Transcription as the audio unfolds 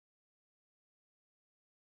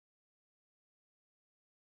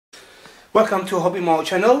Welcome to Hobby Mo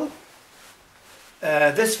channel.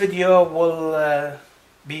 This video will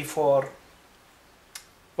be for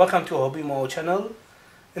Welcome to Hobby Mo channel.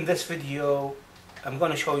 In this video I'm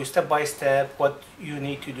going to show you step by step what you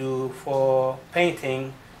need to do for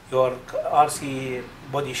painting your RC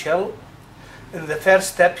body shell. In the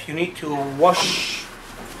first step you need to wash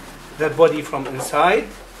the body from inside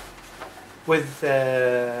with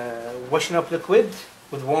washing up liquid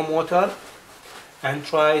with warm water, and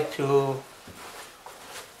try to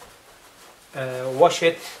wash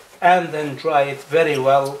it and then dry it very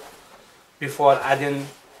well before adding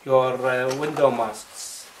your window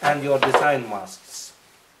masks and your design masks.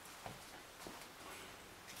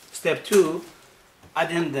 Step 2,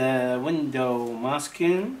 adding the window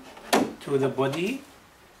masking to the body.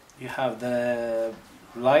 You have the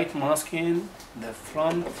light masking, the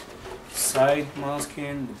front, side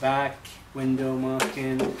masking, the back window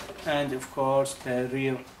masking, and of course the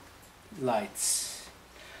rear lights.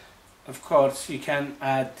 Of course you can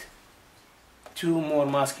add 2 more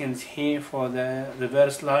maskings here for the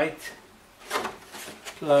reverse light,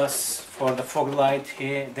 plus for the fog light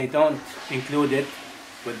here. They don't include it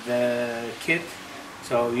with the kit,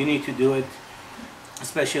 so you need to do it,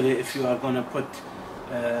 especially if you are going to put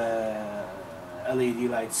LED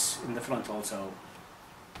lights in the front also.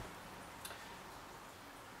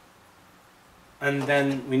 And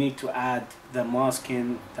then we need to add the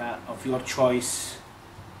masking of your choice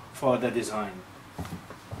for the design.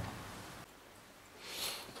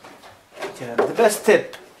 The best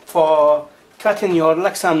tip for cutting your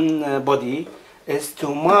Lexan body is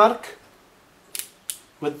to mark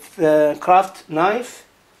with the craft knife.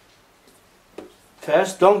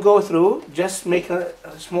 First, don't go through, just make a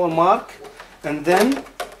small mark, and then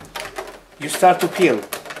you start to peel.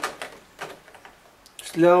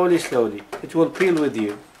 Slowly, slowly. It will peel with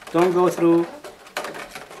you. Don't go through.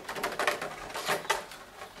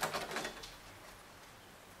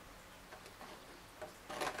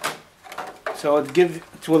 So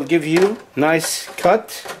it will give you nice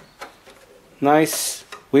cut, nice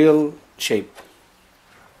wheel shape.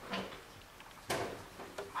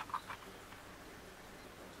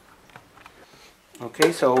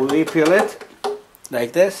 Okay, so we peel it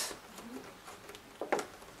like this.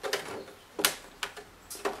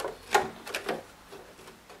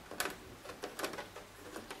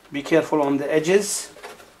 Be careful on the edges.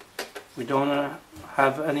 We don't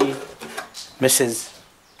have any misses.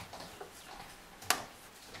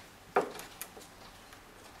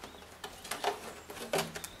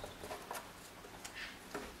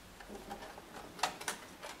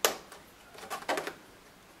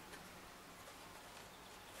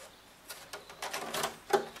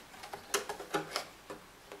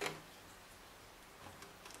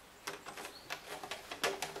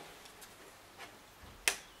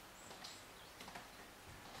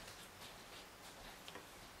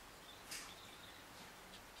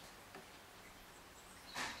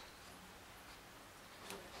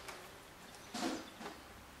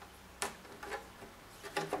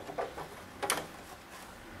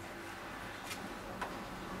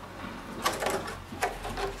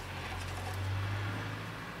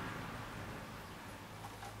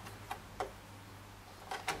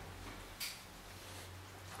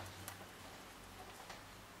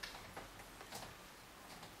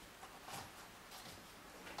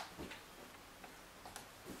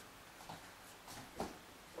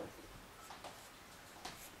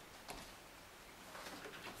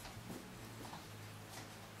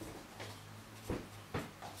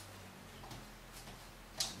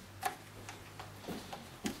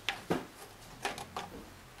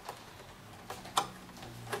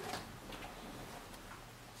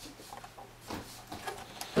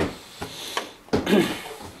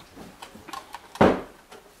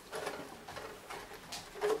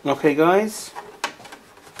 Okay guys,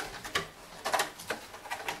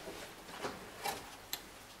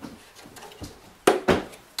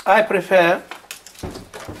 I prefer,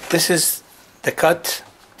 this is the cut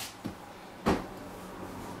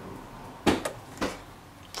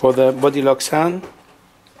for the body Lexan.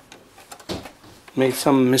 Made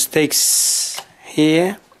some mistakes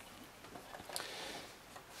here,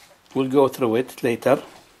 we'll go through it later.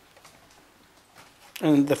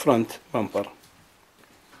 And the front bumper.